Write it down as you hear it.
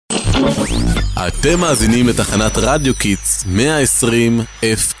אתם מאזינים לתחנת רדיו קיטס 120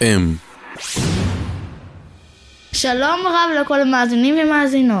 FM. שלום רב לכל המאזינים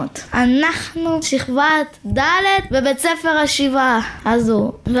ומאזינות. אנחנו שכבת ד' בבית ספר השבעה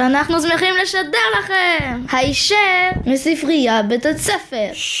הזו, ואנחנו שמחים לשדר לכם הישר מספרייה בית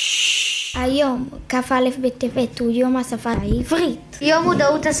הספר. היום, כ"א בטבת, הוא יום השפה העברית. יום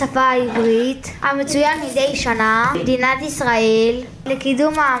מודעות השפה העברית, המצוין מדי שנה במדינת ישראל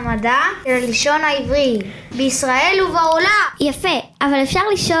לקידום מעמדה של הלשון העברי בישראל ובעולם. יפה, אבל אפשר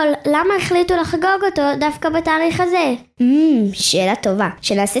לשאול למה החליטו לחגוג אותו דווקא בתאריך הזה? שאלה טובה.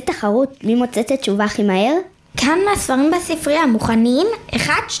 שנעשה תחרות מי מוצא את התשובה הכי מהר? כאן הספרים בספרייה מוכנים?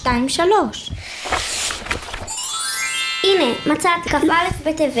 1, 2, 3. הנה, מצאת, כ"א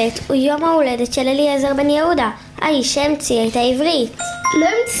בטבת הוא יום ההולדת של אליעזר בן יהודה, האיש שהמציא את העברית. לא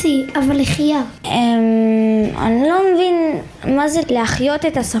המציא, אבל החיה. אני לא מבין מה זה להחיות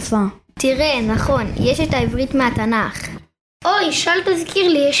את השפה. תראה, נכון, יש את העברית מהתנ"ך. אוי, תזכיר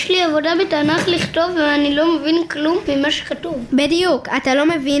לי, יש לי עבודה בתנ"ך לכתוב ואני לא מבין כלום ממה שכתוב. בדיוק, אתה לא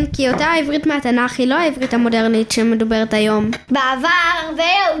מבין כי אותה העברית מהתנ"ך היא לא העברית המודרנית שמדוברת היום. בעבר הרבה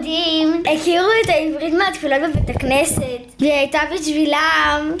יהודים הכירו את העברית מהתפילות בבית הכנסת, והיא הייתה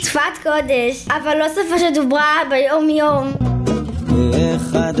בשבילם שפת קודש, אבל לא שפה שדוברה ביום יום.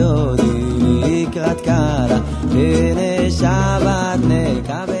 איך הדודי לקראת קלה, הנה שבת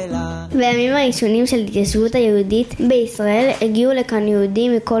נקבלה. בימים הראשונים של התיישבות היהודית בישראל הגיעו לכאן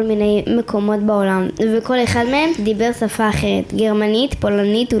יהודים מכל מיני מקומות בעולם, וכל אחד מהם דיבר שפה אחרת, גרמנית,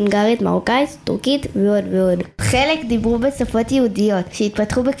 פולנית, הונגרית, מרוקאית, טורקית ועוד ועוד. חלק דיברו בשפות יהודיות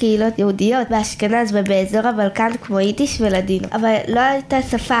שהתפתחו בקהילות יהודיות באשכנז ובאזור הבלקן כמו יידיש ולדינו, אבל לא הייתה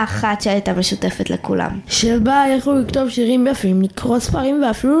שפה אחת שהייתה משותפת לכולם. שבה יכלו לכתוב שירים יפים, לקרוא ספרים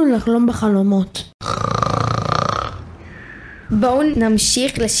ואפילו לחלום בחלומות. בואו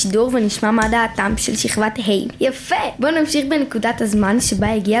נמשיך לשידור ונשמע מה דעתם של שכבת ה'. יפה! בואו נמשיך בנקודת הזמן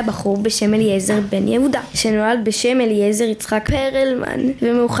שבה הגיע בחור בשם אליעזר בן יהודה, שנולד בשם אליעזר יצחק פרלמן,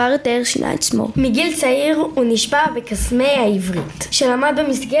 ומאוחר יותר שינה את שמו. מגיל צעיר הוא נשבע בקסמי העברית, שלמד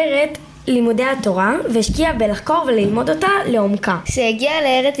במסגרת לימודי התורה והשקיע בלחקור וללמוד אותה לעומקה. כשהגיע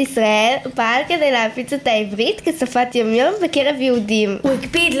לארץ ישראל הוא פעל כדי להפיץ את העברית כשפת יומיום בקרב יהודים. הוא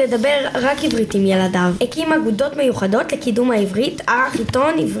הקפיד לדבר רק עברית עם ילדיו, הקים אגודות מיוחדות לקידום העברית, ערך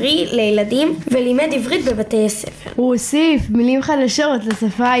עיתון עברי לילדים ולימד עברית בבתי הספר. הוא הוסיף מילים חדשות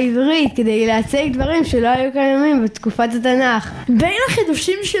לשפה העברית כדי להציג דברים שלא היו קיימים בתקופת התנ"ך. בין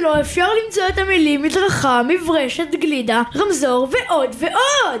החידושים שלו אפשר למצוא את המילים מדרכה, מברשת, גלידה, רמזור ועוד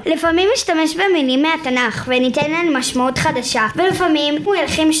ועוד. לפעמים משתמש במילים מהתנ"ך וניתן להן משמעות חדשה, ולפעמים הוא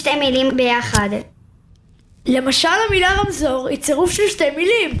ילחים שתי מילים ביחד. למשל המילה רמזור היא צירוף של שתי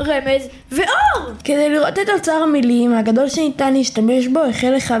מילים, רמז ואור. כדי לראות את אוצר המילים הגדול שניתן להשתמש בו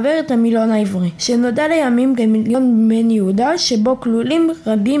החל לחבר את המילון העברי, שנודע לימים כמילון בן יהודה, שבו כלולים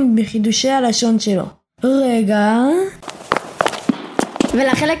רבים בחידושי הלשון שלו. רגע...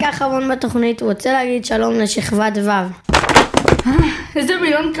 ולחלק האחרון בתוכנית הוא רוצה להגיד שלום לשכבת ו'. איזה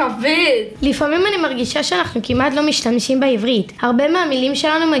מילון כבד. לפעמים אני מרגישה שאנחנו כמעט לא משתמשים בעברית. הרבה מהמילים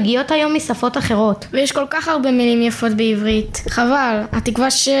שלנו מגיעות היום משפות אחרות, ויש כל כך הרבה מילים יפות בעברית. חבל,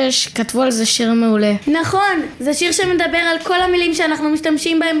 התקווה 6 כתבו על זה שיר מעולה. נכון, זה שיר שמדבר על כל המילים שאנחנו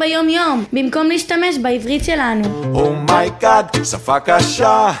משתמשים בהם ביום יום, במקום להשתמש בעברית שלנו. אומייגאד, שפה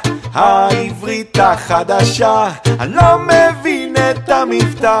קשה, העברית החדשה, אני לא מבין את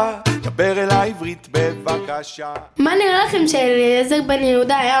המבטא, דבר אל העברית בבקשה. מה נראה לכם שאליעזר בן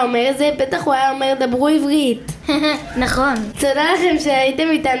יהודה היה אומר את זה? בטח הוא היה אומר דברו עברית. נכון. תודה לכם שהייתם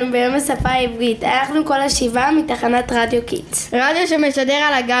איתנו ביום השפה העברית. אנחנו כל השבעה מתחנת רדיו קיטס, רדיו שמשדר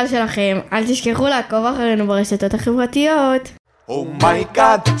על הגל שלכם. אל תשכחו לעקוב אחרינו ברשתות החברתיות.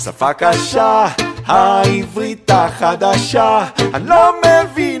 אומייגאד, שפה קשה, העברית החדשה, אני לא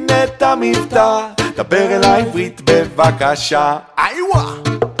מבין את המבטא, דבר אל העברית בבקשה.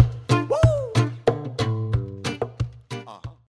 איווה!